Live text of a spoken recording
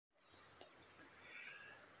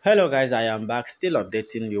Hello guys, I am back still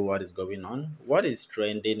updating you what is going on, what is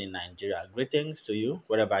trending in Nigeria. Greetings to you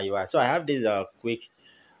wherever you are. So I have this quick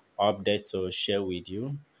update to share with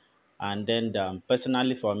you. And then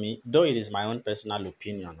personally for me, though it is my own personal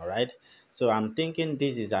opinion, all right. So I'm thinking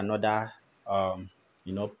this is another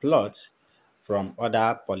plot from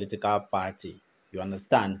other political party. You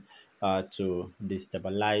understand? To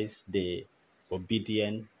destabilize the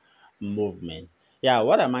obedient movement. Yeah,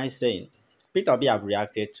 what am I saying? Peter B have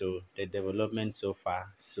reacted to the development so far,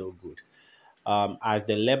 so good. As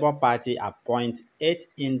the Labour Party appoints 8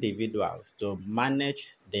 individuals to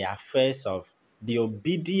manage the affairs of the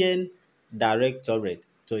Obidient Directorate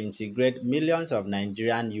to integrate millions of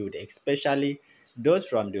Nigerian youth, especially those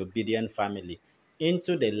from the Obidient family,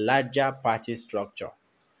 into the larger party structure.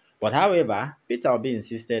 But however, Peter Obi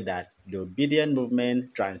insisted that the Obidient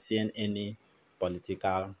movement transcend any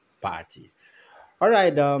political party. All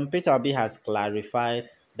right, Peter Obi has clarified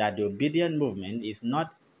that the Obedient movement is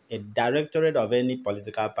not a directorate of any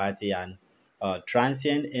political party and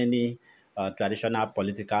transcend any traditional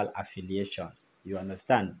political affiliation. You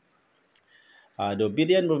understand? The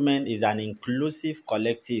Obedient movement is an inclusive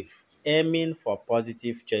collective aiming for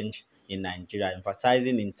positive change in Nigeria,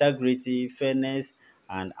 emphasizing integrity, fairness,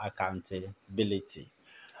 and accountability.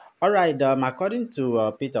 All right, according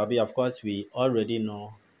to Peter Obi, of course, we already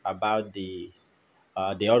know about the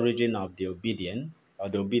origin of the Obedient or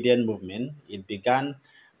the Obedient movement. It began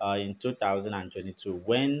in 2022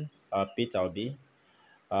 when Peter Obi,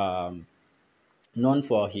 um, known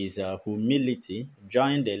for his humility,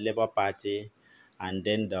 joined the Labour Party, and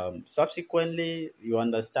then subsequently, you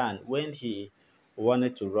understand, when he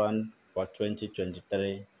wanted to run for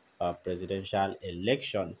 2023 presidential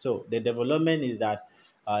election. So the development is that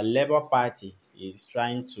Labour Party is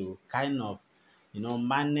trying to kind of,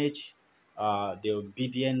 manage the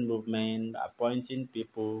obedient movement, appointing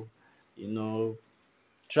people, you know,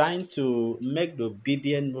 trying to make the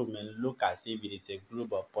obedient movement look as if it is a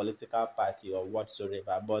group of political party or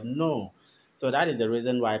whatsoever, but no. So that is the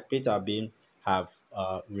reason why Peter Obi have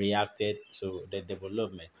reacted to the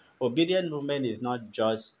development. Obedient movement is not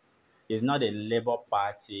a Labour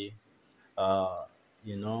Party, uh,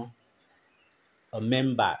 you know,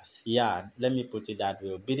 members. Yeah, let me put it that way.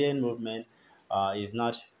 Obedient movement is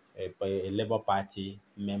not a Labour Party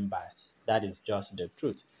members. That is just the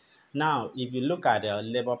truth. Now, if you look at the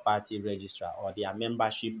Labour Party registrar or their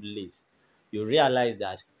membership list, you realize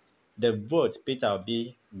that the vote Peter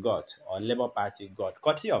Obi got or Labour Party got,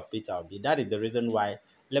 courtesy of Peter Obi. That is the reason why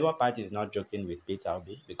Labour Party is not joking with Peter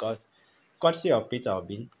Obi, because courtesy of Peter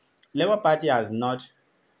Obi, Labour Party has not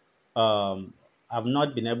um have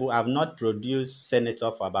not produced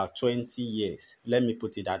senator for about 20 years. Let me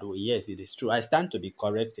put it that way. Yes, it is true. I stand to be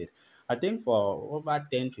corrected. I think for over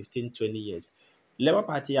 10, 15, 20 years, Labour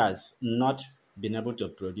Party has not been able to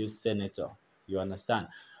produce senator. You understand?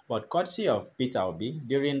 But courtesy of Peter Obi,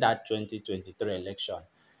 during that 2023 election,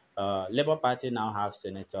 Labour Party now have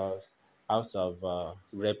senators, House of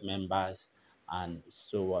Rep members, and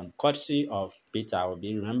so on. Courtesy of Peter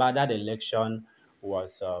Obi. Remember that election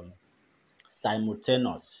was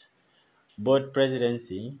simultaneous, both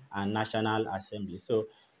presidency and national assembly. So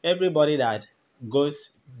everybody that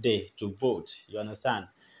goes there to vote, you understand,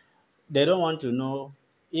 they don't want to know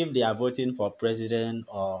if they are voting for president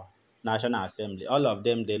or national assembly. All of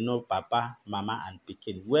them, they know papa, mama, and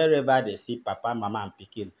pikin. Wherever they see papa, mama, and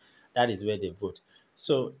pikin, that is where they vote.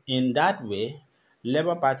 So in that way,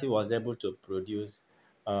 Labour Party was able to produce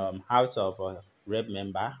House of Rep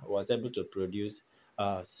member, was able to produce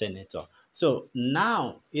senator. So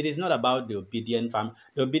now it is not about the Obedient family.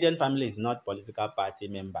 The Obedient family is not political party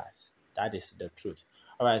members. That is the truth.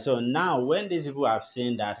 All right. So now, when these people have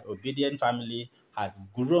seen that Obedient family has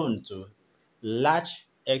grown to large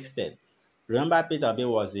extent, remember Peter Obi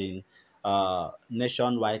was in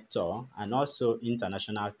nationwide tour and also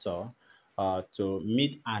international tour to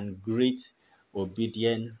meet and greet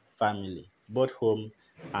Obedient family, both home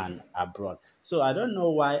and abroad. So I don't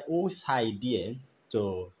know why whose idea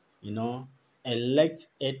to elect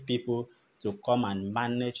 8 people to come and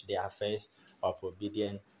manage the affairs of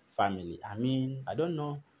Obedient family. I mean, I don't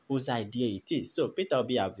know whose idea it is. So Peter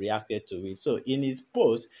Obi have reacted to it. So in his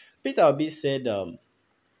post, Peter Obi said,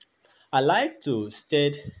 I like to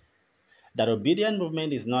state that Obedient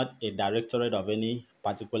movement is not a directorate of any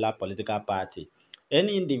particular political party.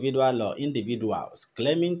 Any individual or individuals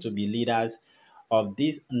claiming to be leaders of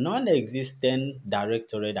this non-existent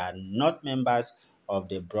directorate are not members of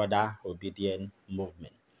the broader Obedient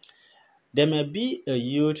movement. There may be a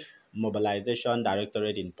youth mobilization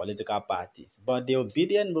directorate in political parties, but the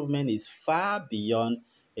Obedient movement is far beyond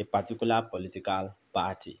a particular political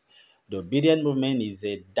party. The Obedient movement is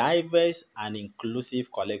a diverse and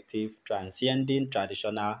inclusive collective transcending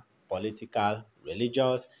traditional political,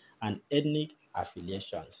 religious, and ethnic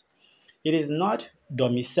affiliations. It is not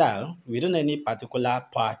domiciled within any particular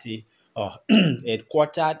party or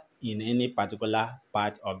headquartered in any particular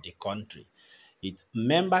part of the country. Its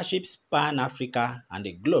membership span Africa and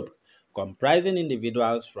the globe, comprising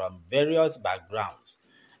individuals from various backgrounds,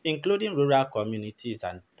 including rural communities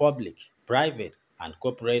and public, private, and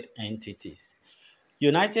corporate entities,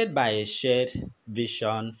 united by a shared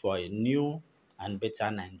vision for a new and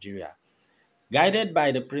better Nigeria. Guided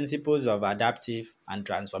by the principles of adaptive and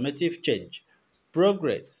transformative change,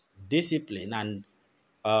 progress, discipline, and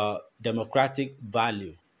democratic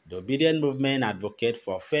value, the Obedient movement advocates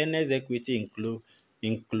for fairness, equity,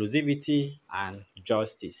 inclusivity, and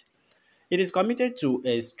justice. It is committed to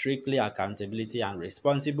a strictly accountability and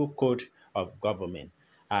responsible code of government.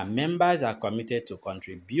 Our members are committed to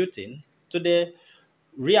contributing to the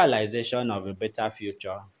realization of a better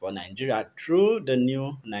future for Nigeria through the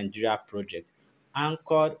new Nigeria project,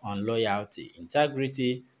 anchored on loyalty,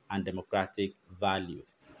 integrity, and democratic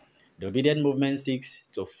values. The Obedient movement seeks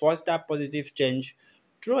to foster positive change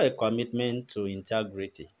through a commitment to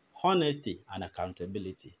integrity, honesty, and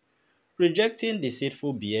accountability. Rejecting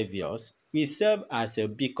deceitful behaviors, we serve as a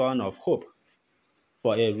beacon of hope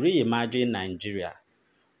for a reimagined Nigeria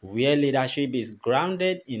where leadership is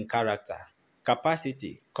grounded in character,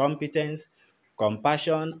 capacity, competence,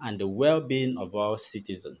 compassion, and the well being of all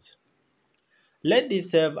citizens. Let this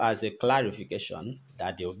serve as a clarification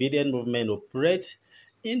that the Obedient movement operates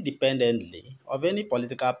independently of any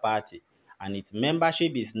political party and its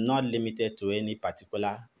membership is not limited to any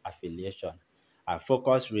particular affiliation. Our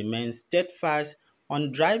focus remains steadfast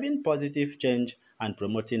on driving positive change and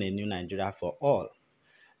promoting a new Nigeria for all.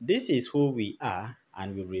 This is who we are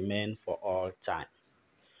and will remain for all time.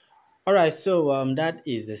 All right, so that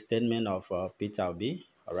is the statement of Peter Obi.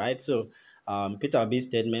 All right, so Peter Obi's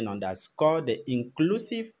statement underscored the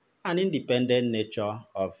inclusive and independent nature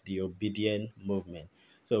of the Obedient movement,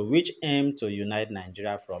 so which aim to unite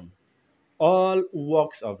Nigeria from all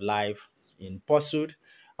walks of life in pursuit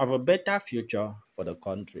of a better future for the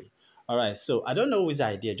country. All right, so I don't know whose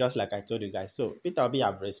idea, just like I told you guys. So Peter Obi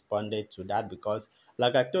have responded to that because,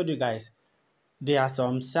 like I told you guys, there are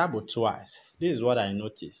some saboteurs. This is what I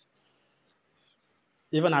noticed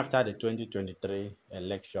even after the 2023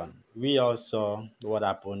 election, we all saw what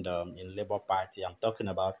happened in Labour Party. I'm talking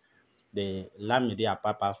about the Lamidi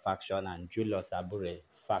Apapa faction and Julius Abure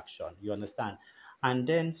faction. You understand? And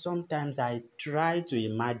then sometimes I try to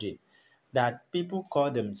imagine that people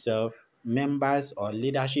call themselves members or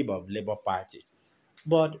leadership of Labour Party,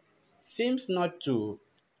 but seems not to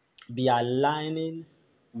be aligning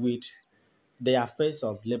with the affairs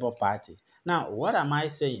of Labour Party. Now, what am I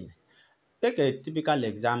saying? Take a typical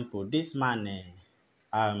example. This man,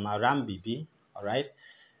 Aram Bibi, all right,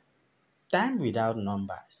 time without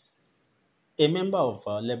numbers, a member of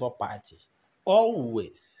Labour Party,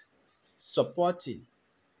 always supporting,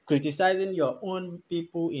 criticizing your own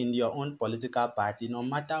people in your own political party, no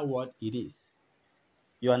matter what it is.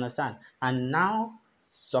 You understand? And now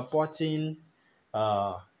supporting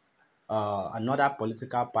uh, another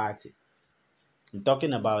political party. I'm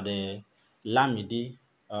talking about the Lamidi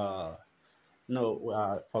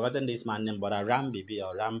no, forgotten this man name, but Ram Bibi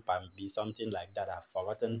or Ram Pambi, something like that. I've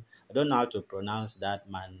forgotten. I don't know how to pronounce that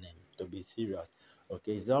man name, to be serious.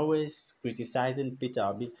 Okay, he's always criticizing Peter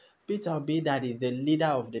Obi. Peter Obi, that is the leader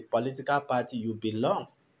of the political party you belong.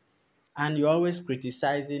 And you're always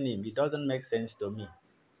criticizing him. It doesn't make sense to me.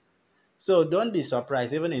 So don't be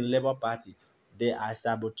surprised, even in Labour Party, there are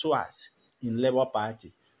saboteurs in Labour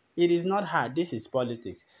Party. It is not hard. This is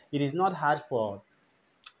politics. It is not hard for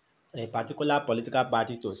a particular political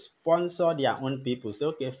party to sponsor their own people. Say,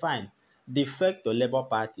 okay, fine, defect to Labour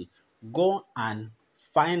Party, go and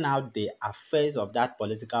find out the affairs of that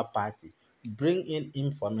political party, bring in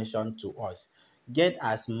information to us, get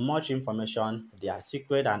as much information, their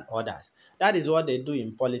secret and others. That is what they do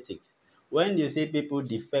in politics. When you see people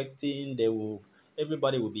defecting,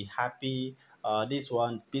 everybody will be happy. This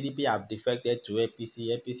one, PDP have defected to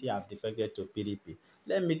APC, APC have defected to PDP.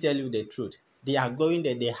 Let me tell you the truth. They are going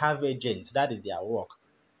there, they have agents, that is their work.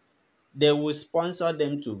 They will sponsor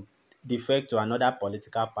them to defect to another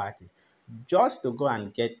political party just to go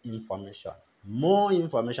and get information, more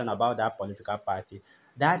information about that political party.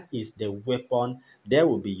 That is the weapon they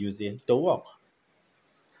will be using to work.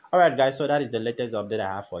 All right, guys, so that is the latest update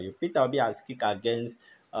I have for you. Peter Obi has kicked against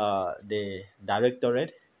the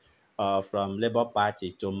directorate from Labour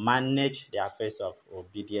Party to manage the affairs of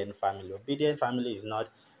Obedient family. Obedient family is not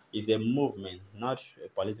It's a movement, not a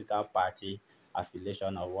political party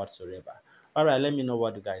affiliation or whatsoever. All right, let me know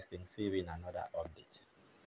what you guys think. See you in another update.